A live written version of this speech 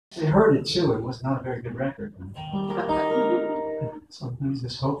They heard it too. It was not a very good record. So please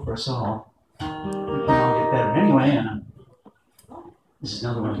just hope for us all. We can all get better. Anyway, this is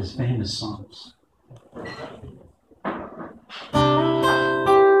another one of his famous songs.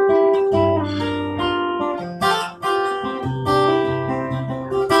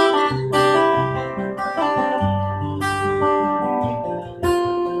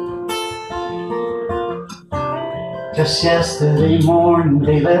 Just yesterday morning,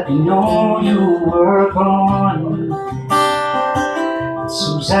 they let me know you were gone.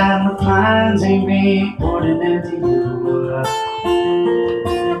 Suzanne, the plans ain't made for an empty you.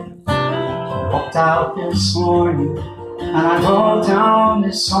 Walked out this morning and I wrote down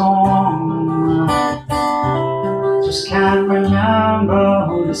this song. Just can't remember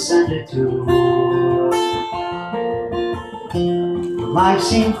who to send it to. I've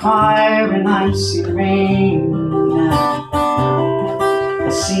seen fire and I've seen rain.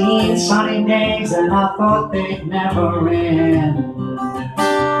 I've seen sunny days and I thought they'd never end.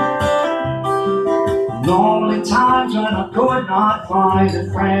 Lonely times when I could not find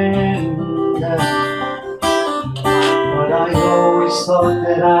a friend. But I always thought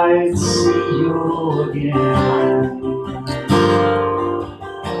that I'd see you again.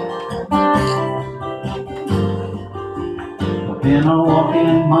 Been a walk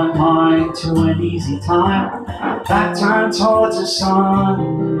in my mind to an easy time, back turned towards the sun.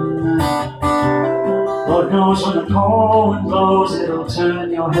 Lord knows when the cold wind blows, it'll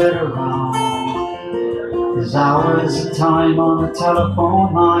turn your head around. There's hours of time on the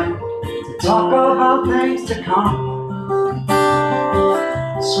telephone line to talk about things to come.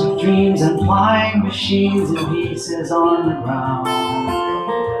 Sweet dreams and flying machines and pieces on the ground.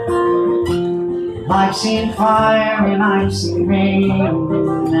 I've seen fire and I've seen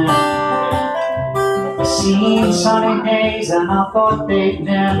rain. I've seen sunny days and I thought they'd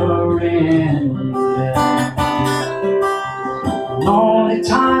never end. Lonely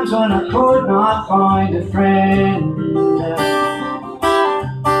times when I could not find a friend.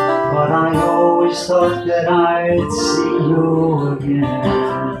 But I always thought that I'd see you again.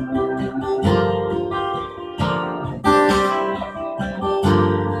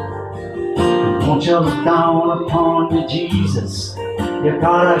 Won't you look down upon me, Jesus? You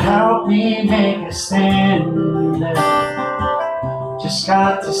gotta help me make a stand. Just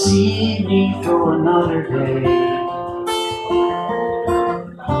got to see me through another day.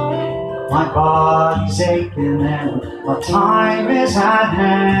 My body's aching and my time is at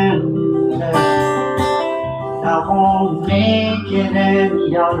hand. I won't make it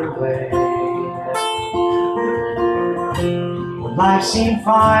any other way. I've seen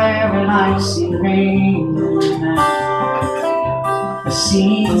fire and I've seen rain. I've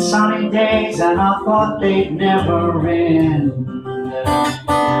seen sunny days and I thought they'd never end.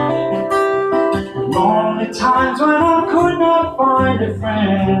 Lonely times when I could not find a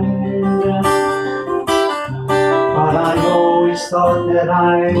friend. But I always thought that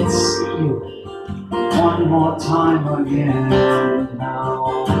I'd see you one more time again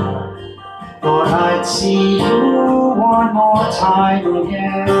now. Thought I'd see you one more time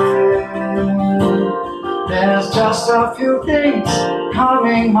again. There's just a few things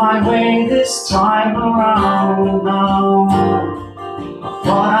coming my way this time around now. I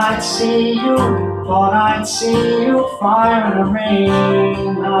thought I'd see you, fire and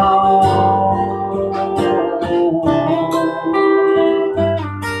rain now.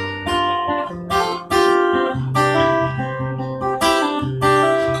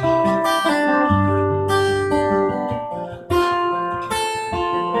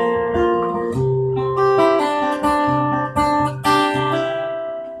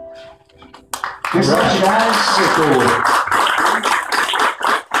 Thanks so much, guys. So cool.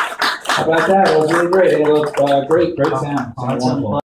 How about that? That was really great. It was great sound. Wonderful.